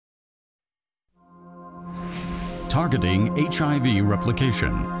Targeting HIV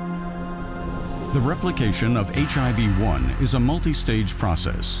replication. The replication of HIV-1 is a multi-stage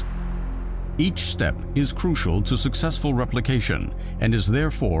process. Each step is crucial to successful replication and is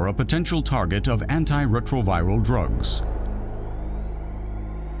therefore a potential target of antiretroviral drugs.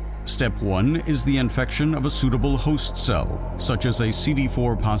 Step 1 is the infection of a suitable host cell, such as a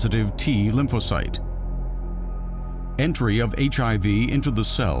CD4-positive T lymphocyte. Entry of HIV into the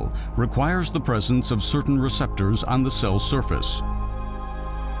cell requires the presence of certain receptors on the cell surface.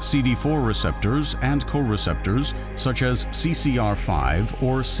 CD4 receptors and co-receptors such as CCR5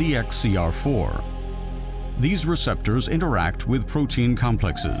 or CXCR4. These receptors interact with protein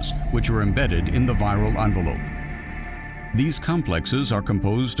complexes, which are embedded in the viral envelope. These complexes are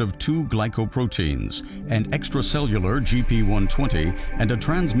composed of two glycoproteins, an extracellular GP120 and a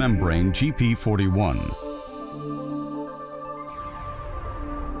transmembrane GP41.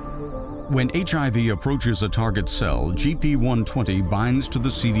 When HIV approaches a target cell, GP120 binds to the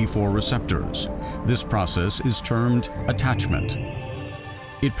CD4 receptors. This process is termed attachment.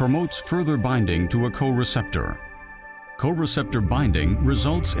 It promotes further binding to a co-receptor. Co-receptor binding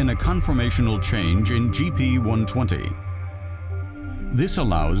results in a conformational change in GP120. This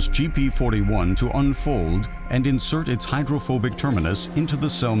allows GP41 to unfold and insert its hydrophobic terminus into the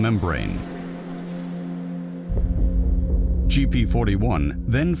cell membrane. GP41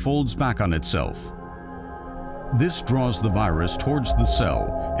 then folds back on itself. This draws the virus towards the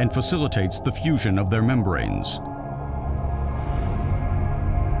cell and facilitates the fusion of their membranes.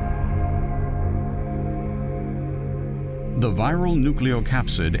 The viral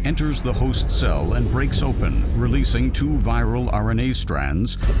nucleocapsid enters the host cell and breaks open, releasing 2 viral RNA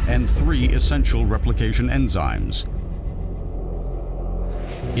strands and 3 essential replication enzymes: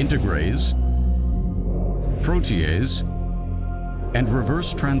 integrase, protease, and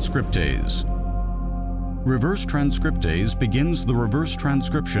reverse transcriptase. Reverse transcriptase begins the reverse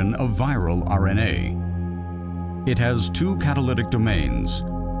transcription of viral RNA. It has 2 catalytic domains: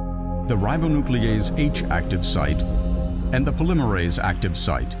 the ribonuclease H active site and the polymerase active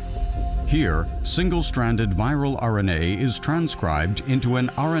site. Here, single-stranded viral RNA is transcribed into an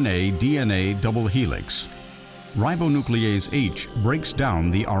RNA-DNA double helix. Ribonuclease H breaks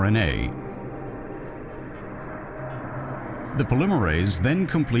down the RNA. The polymerase then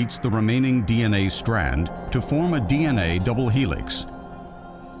completes the remaining DNA strand to form a DNA double helix.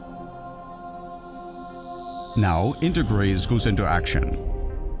 Now, integrase goes into action.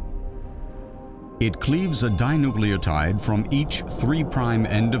 It cleaves a dinucleotide from each 3'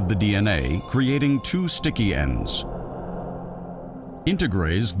 end of the DNA, creating 2 sticky ends.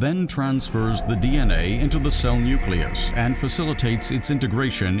 Integrase then transfers the DNA into the cell nucleus and facilitates its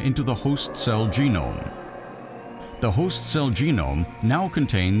integration into the host cell genome. The host cell genome now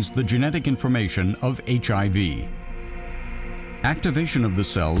contains the genetic information of HIV. Activation of the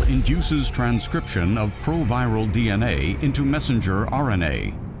cell induces transcription of proviral DNA into messenger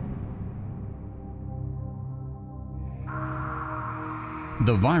RNA.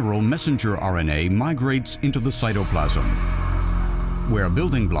 The viral messenger RNA migrates into the cytoplasm, where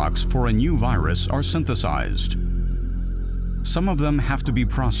building blocks for a new virus are synthesized. Some of them have to be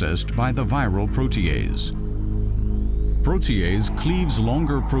processed by the viral protease. Protease cleaves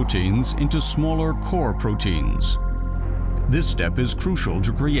longer proteins into smaller core proteins. This step is crucial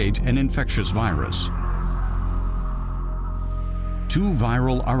to create an infectious virus. 2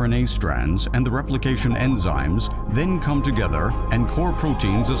 viral RNA strands and the replication enzymes then come together and core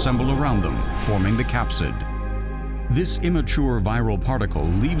proteins assemble around them, forming the capsid. This immature viral particle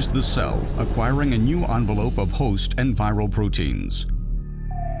leaves the cell, acquiring a new envelope of host and viral proteins.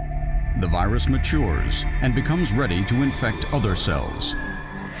 The virus matures and becomes ready to infect other cells.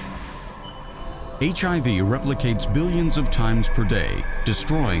 HIV replicates billions of times per day,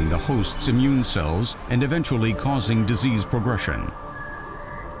 destroying the host's immune cells and eventually causing disease progression.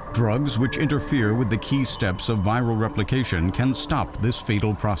 Drugs which interfere with the key steps of viral replication can stop this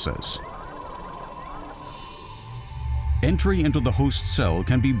fatal process. Entry into the host cell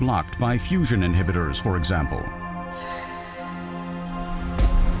can be blocked by fusion inhibitors, for example.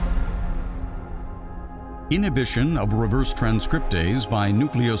 Inhibition of reverse transcriptase by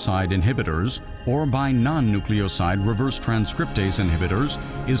nucleoside inhibitors or by non-nucleoside reverse transcriptase inhibitors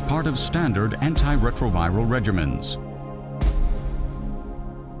is part of standard antiretroviral regimens.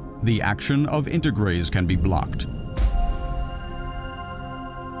 The action of integrase can be blocked.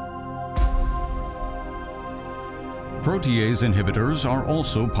 Protease inhibitors are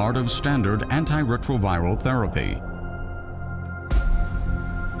also part of standard antiretroviral therapy.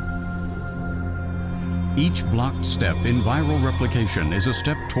 Each blocked step in viral replication is a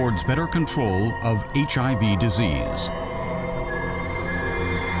step towards better control of HIV disease.